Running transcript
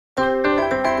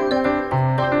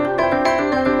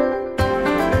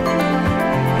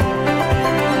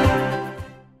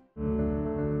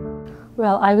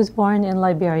Well, I was born in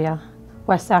Liberia,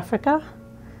 West Africa,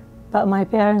 but my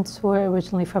parents were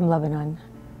originally from Lebanon.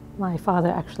 My father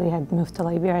actually had moved to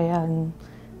Liberia in,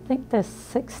 I think, the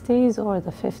 60s or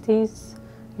the 50s,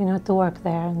 to work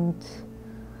there. And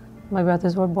my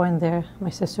brothers were born there. My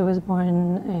sister was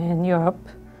born in Europe.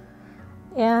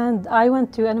 And I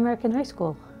went to an American high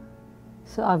school.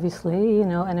 So obviously,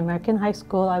 an American high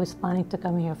school, I was planning to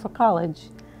come here for college.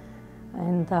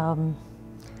 And,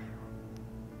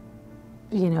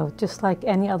 just like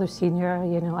any other senior,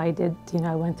 I did,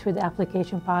 I went through the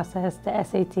application process, the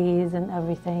SATs and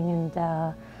everything.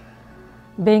 And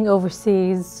being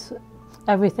overseas,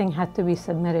 everything had to be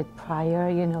submitted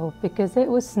prior, because it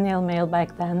was snail mail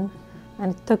back then.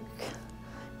 And it took,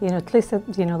 at least,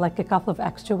 like a couple of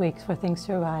extra weeks for things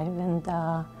to arrive. And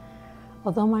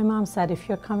although my mom said, if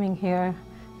you're coming here,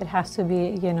 it has to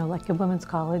be, like a women's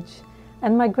college.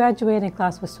 And my graduating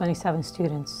class was 27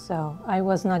 students, so I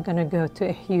was not going to go to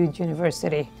a huge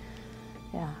university.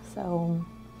 Yeah, so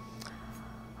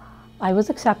I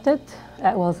was accepted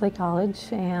at Wellesley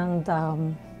College, and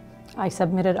I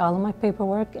submitted all of my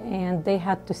paperwork, and they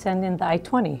had to send in the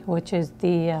I-20, which is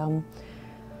the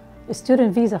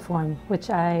student visa form, which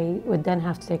I would then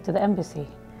have to take to the embassy.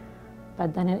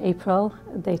 But then in April,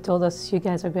 they told us, you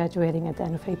guys are graduating at the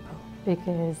end of April,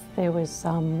 because there was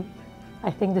some, I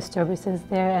think, disturbances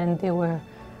there, and they were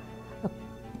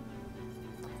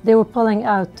pulling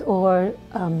out all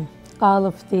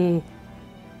of the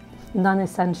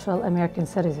non-essential American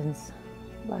citizens.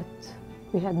 But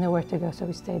we had nowhere to go, so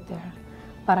we stayed there.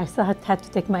 But I still had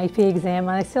to take my AP exam,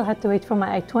 and I still had to wait for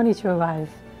my I-20 to arrive.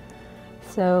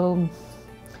 So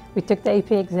we took the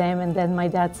AP exam, and then my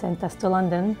dad sent us to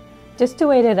London just to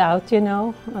wait it out,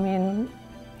 I mean,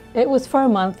 it was for a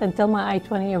month until my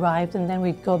I-20 arrived, and then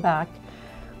we'd go back.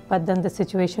 But then the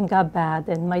situation got bad,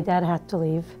 and my dad had to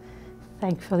leave.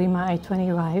 Thankfully, my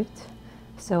I-20 arrived,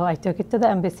 so I took it to the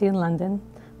embassy in London.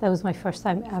 That was my first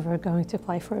time ever going to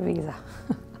apply for a visa.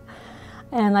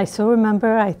 And I still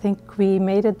remember, I think we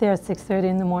made it there at 6:30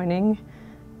 in the morning,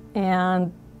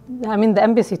 and I mean, the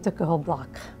embassy took a whole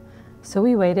block. So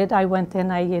we waited. I went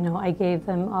in, I gave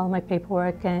them all my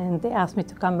paperwork, and they asked me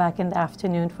to come back in the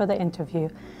afternoon for the interview.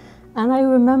 And I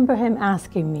remember him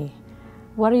asking me,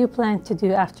 what are you planning to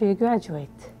do after you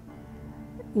graduate?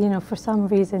 For some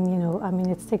reason, I mean,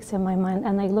 it sticks in my mind.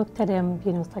 And I looked at him,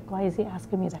 it's like, why is he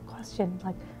asking me that question?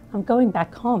 Like, I'm going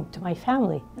back home to my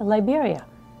family in Liberia.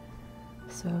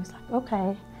 So I was like,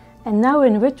 okay. And now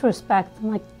in retrospect,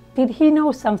 I'm like, did he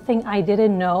know something I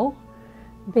didn't know?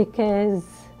 Because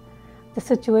the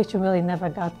situation really never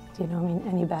got,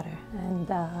 any better. And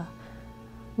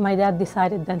my dad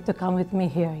decided then to come with me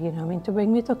here, to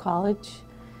bring me to college.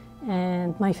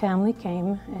 And my family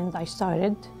came, and I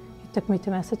started. He took me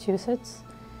to Massachusetts,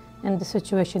 and the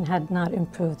situation had not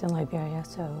improved in Liberia,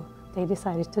 so they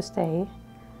decided to stay.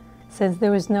 Since there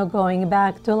was no going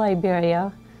back to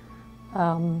Liberia,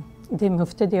 they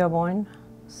moved to Dearborn.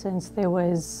 Since there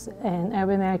was an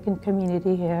Arab American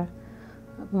community here,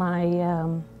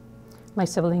 my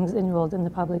siblings enrolled in the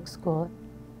public school.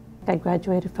 I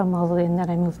graduated from Wellesley, and then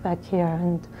I moved back here,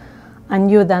 and I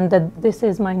knew then that this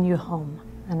is my new home.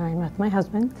 And I met my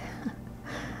husband,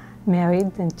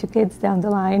 married, and 2 kids down the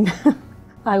line.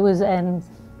 I was an,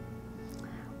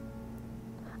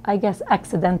 I guess,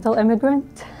 accidental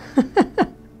immigrant.